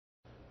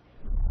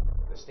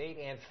The state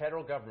and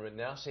federal government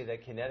now say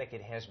that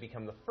Connecticut has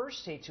become the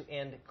first state to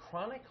end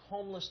chronic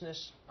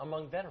homelessness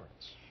among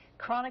veterans.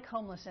 Chronic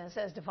homelessness,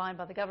 as defined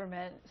by the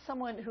government,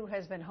 someone who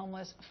has been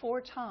homeless 4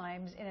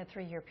 times in a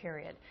 3-year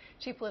period.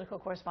 Chief Political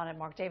Correspondent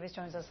Mark Davis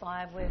joins us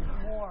live with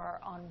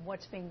more on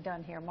what's being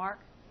done here. Mark?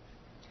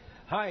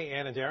 Hi,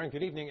 Ann and Darren.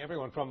 Good evening,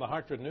 everyone from the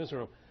Hartford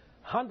newsroom.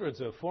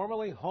 Hundreds of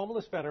formerly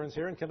homeless veterans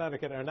here in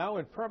Connecticut are now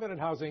in permanent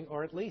housing,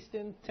 or at least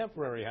in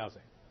temporary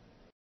housing.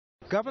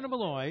 Governor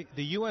Malloy,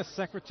 the U.S.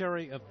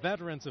 Secretary of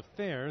Veterans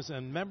Affairs,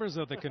 and members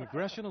of the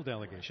congressional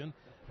delegation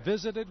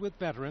visited with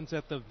veterans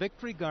at the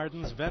Victory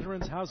Gardens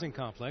Veterans Housing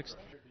Complex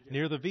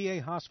near the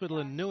VA hospital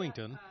in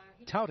Newington,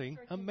 touting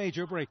a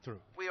major breakthrough.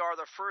 We are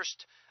the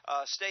first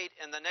state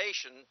in the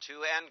nation to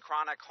end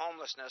chronic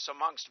homelessness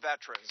amongst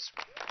veterans.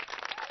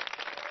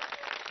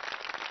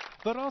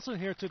 But also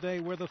here today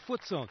were the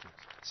foot soldiers,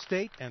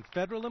 state and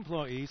federal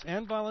employees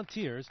and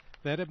volunteers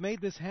that have made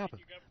this happen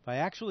by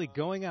actually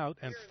going out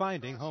and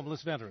finding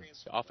homeless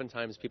veterans.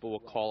 Oftentimes people will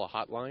call a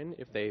hotline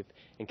if they've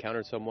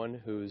encountered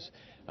someone who's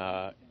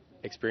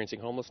experiencing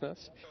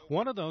homelessness.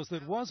 One of those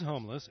that was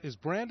homeless is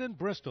Brandon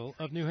Bristol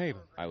of New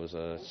Haven. I was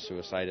a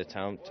suicide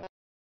attempt.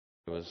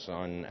 I was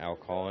on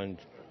alcohol and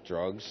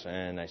drugs,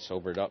 and I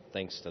sobered up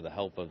thanks to the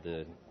help of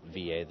the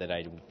VA that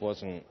I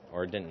wasn't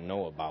or didn't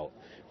know about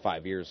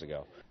 5 years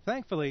ago.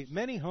 Thankfully,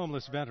 many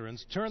homeless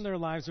veterans turn their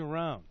lives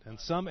around, and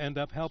some end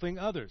up helping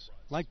others,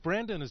 like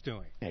Brandon is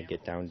doing. I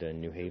get down to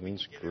New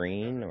Haven's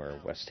Green or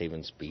West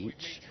Haven's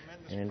Beach,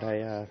 and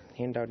I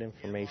hand out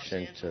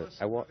information to,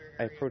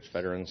 I approach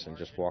veterans and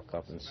just walk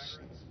up and,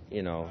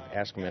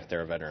 ask them if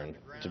they're a veteran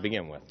to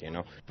begin with,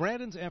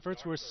 Brandon's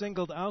efforts were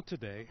singled out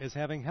today as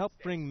having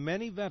helped bring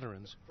many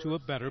veterans to a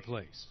better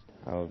place.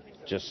 I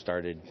just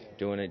started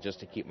doing it just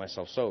to keep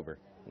myself sober.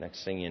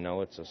 Next thing you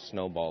know, it's a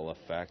snowball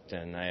effect,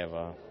 and I have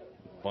a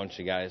bunch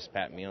of guys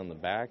pat me on the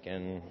back,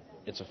 and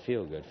it's a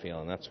feel-good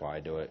feeling. That's why I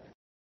do it.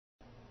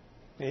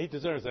 Yeah, he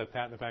deserves that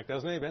pat in the back,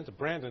 doesn't he?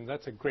 Brandon,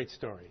 that's a great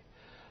story.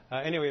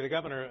 Anyway, the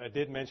governor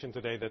did mention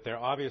today that there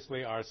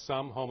obviously are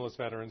some homeless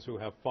veterans who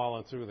have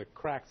fallen through the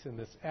cracks in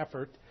this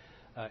effort.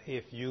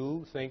 If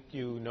you think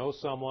you know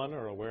someone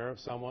or aware of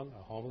someone,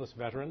 a homeless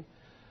veteran,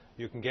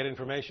 you can get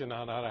information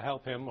on how to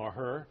help him or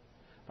her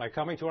by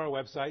coming to our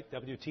website,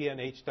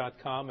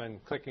 WTNH.com,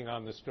 and clicking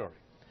on this story.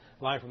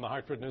 Live from the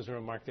Hartford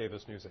newsroom, Mark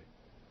Davis, News 8.